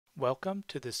Welcome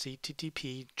to the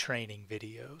C231 training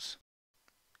videos.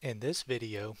 In this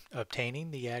video,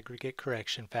 obtaining the aggregate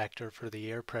correction factor for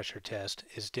the air pressure test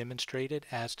is demonstrated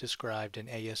as described in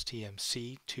ASTM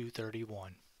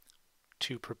C231.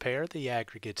 To prepare the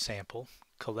aggregate sample,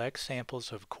 collect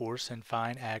samples of coarse and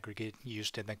fine aggregate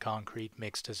used in the concrete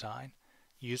mix design.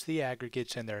 Use the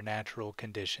aggregates in their natural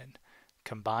condition.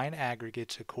 Combine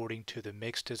aggregates according to the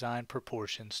mix design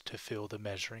proportions to fill the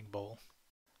measuring bowl.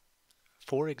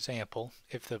 For example,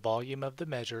 if the volume of the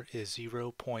measure is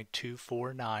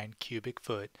 0.249 cubic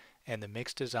foot and the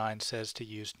mix design says to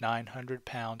use 900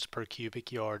 pounds per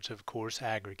cubic yards of coarse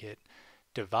aggregate,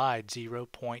 divide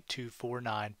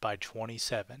 0.249 by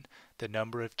 27, the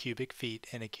number of cubic feet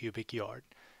in a cubic yard,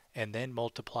 and then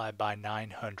multiply by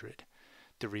 900.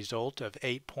 The result of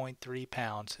 8.3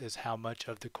 pounds is how much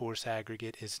of the coarse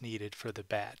aggregate is needed for the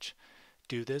batch.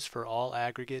 Do this for all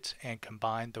aggregates and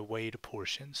combine the weighed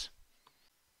portions.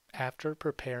 After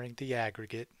preparing the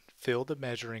aggregate, fill the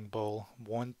measuring bowl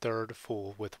 1/3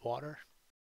 full with water.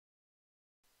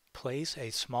 Place a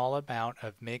small amount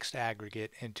of mixed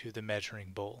aggregate into the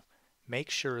measuring bowl. Make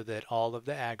sure that all of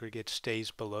the aggregate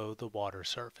stays below the water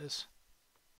surface.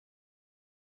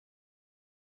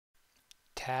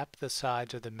 Tap the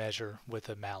sides of the measure with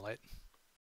a mallet.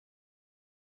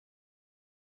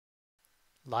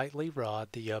 Lightly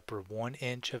rod the upper 1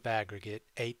 inch of aggregate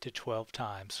 8 to 12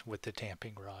 times with the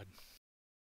tamping rod.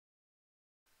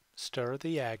 Stir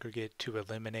the aggregate to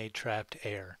eliminate trapped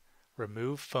air.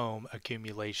 Remove foam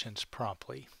accumulations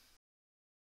promptly.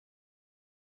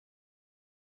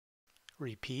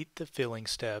 Repeat the filling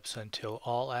steps until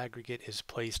all aggregate is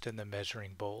placed in the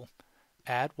measuring bowl.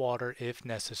 Add water if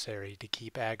necessary to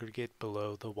keep aggregate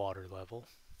below the water level.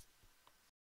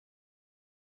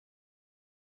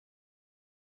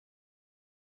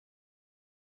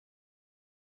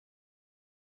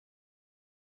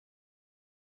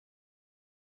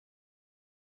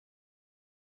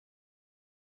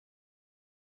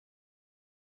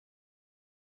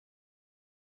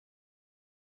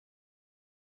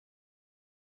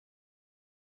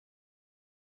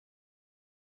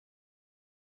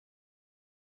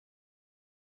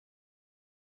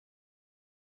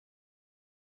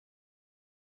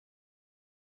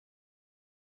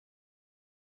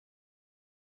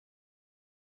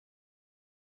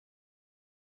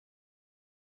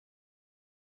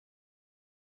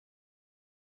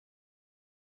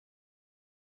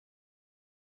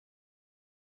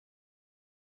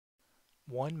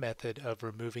 One method of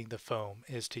removing the foam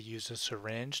is to use a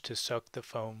syringe to suck the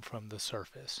foam from the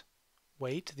surface.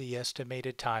 Wait the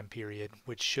estimated time period,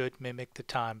 which should mimic the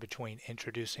time between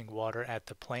introducing water at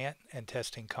the plant and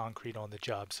testing concrete on the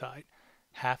job site.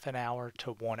 Half an hour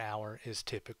to 1 hour is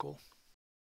typical.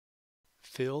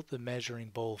 Fill the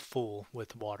measuring bowl full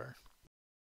with water.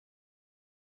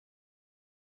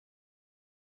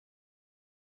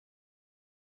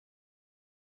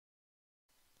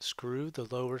 Screw the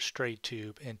lower straight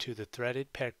tube into the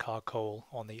threaded petcock hole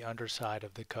on the underside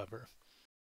of the cover.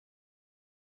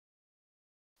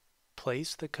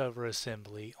 Place the cover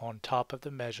assembly on top of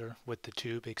the measure with the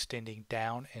tube extending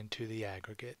down into the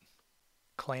aggregate.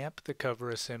 Clamp the cover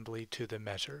assembly to the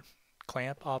measure.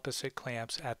 Clamp opposite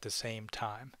clamps at the same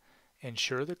time.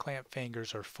 Ensure the clamp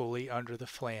fingers are fully under the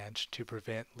flange to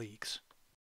prevent leaks.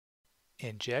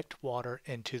 Inject water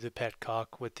into the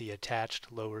petcock with the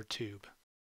attached lower tube.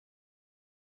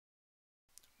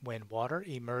 When water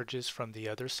emerges from the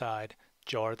other side,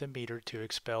 jar the meter to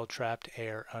expel trapped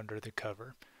air under the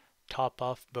cover. Top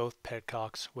off both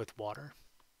petcocks with water.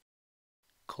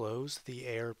 Close the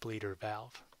air bleeder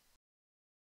valve.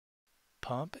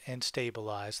 Pump and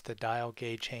stabilize the dial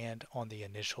gauge hand on the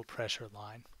initial pressure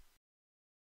line.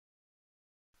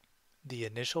 The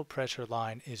initial pressure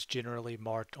line is generally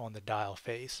marked on the dial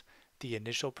face. The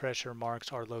initial pressure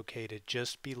marks are located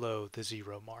just below the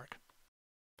 0 mark.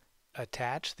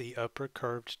 Attach the upper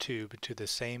curved tube to the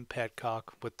same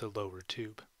petcock with the lower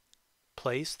tube.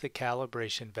 Place the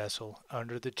calibration vessel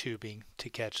under the tubing to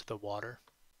catch the water.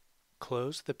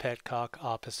 Close the petcock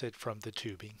opposite from the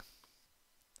tubing.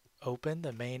 Open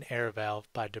the main air valve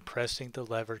by depressing the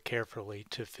lever carefully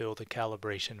to fill the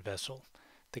calibration vessel.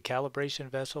 The calibration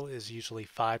vessel is usually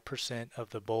 5% of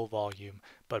the bowl volume,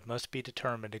 but must be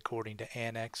determined according to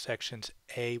Annex Sections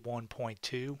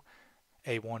A1.2,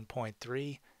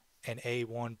 A1.3, and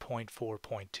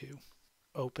A1.4.2.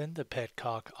 Open the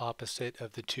petcock opposite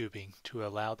of the tubing to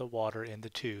allow the water in the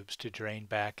tubes to drain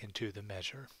back into the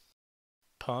measure.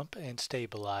 Pump and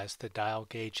stabilize the dial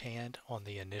gauge hand on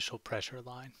the initial pressure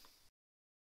line.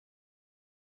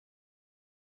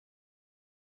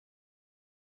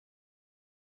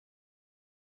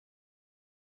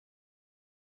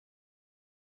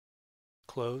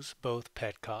 Close both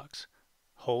petcocks.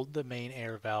 Hold the main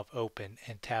air valve open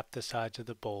and tap the sides of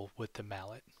the bowl with the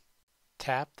mallet.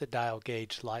 Tap the dial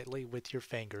gauge lightly with your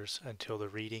fingers until the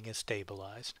reading is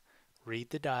stabilized. Read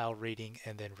the dial reading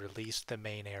and then release the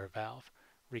main air valve.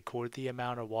 Record the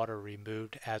amount of water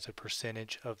removed as a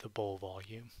percentage of the bowl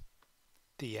volume.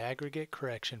 The aggregate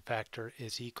correction factor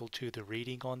is equal to the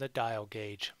reading on the dial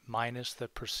gauge minus the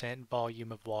percent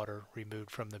volume of water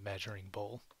removed from the measuring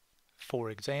bowl.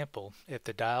 For example, if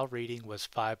the dial reading was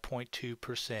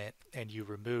 5.2% and you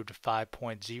removed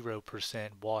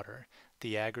 5.0% water,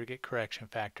 the aggregate correction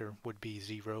factor would be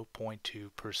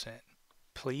 0.2%.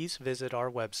 Please visit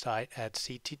our website at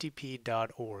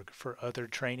cttp.org for other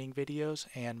training videos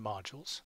and modules.